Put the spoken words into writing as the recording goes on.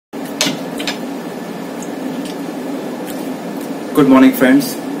Good morning,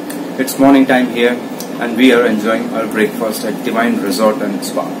 friends. It's morning time here and we are enjoying our breakfast at Divine Resort and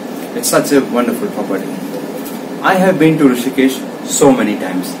Spa. It's such a wonderful property. I have been to Rishikesh so many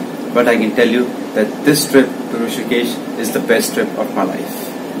times, but I can tell you that this trip to Rishikesh is the best trip of my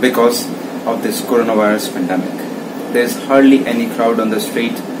life because of this coronavirus pandemic. There's hardly any crowd on the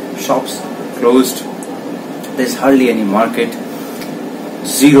street, shops closed, there's hardly any market,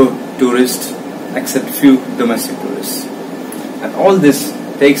 zero tourists except few domestic tourists. And all this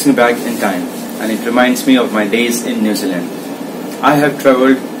takes me back in time and it reminds me of my days in New Zealand. I have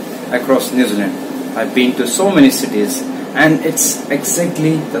traveled across New Zealand. I've been to so many cities and it's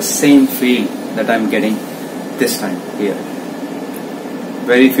exactly the same feel that I'm getting this time here.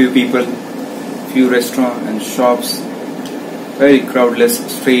 Very few people, few restaurants and shops, very crowdless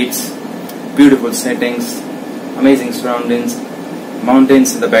streets, beautiful settings, amazing surroundings,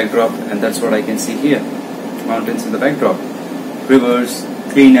 mountains in the backdrop, and that's what I can see here. Mountains in the backdrop, rivers,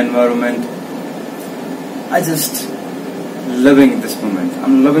 clean environment. I just loving this moment.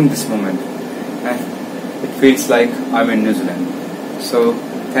 I'm loving this moment and it feels like I'm in New Zealand. So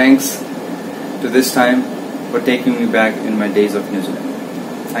thanks to this time for taking me back in my days of New Zealand.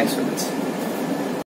 Thanks for this.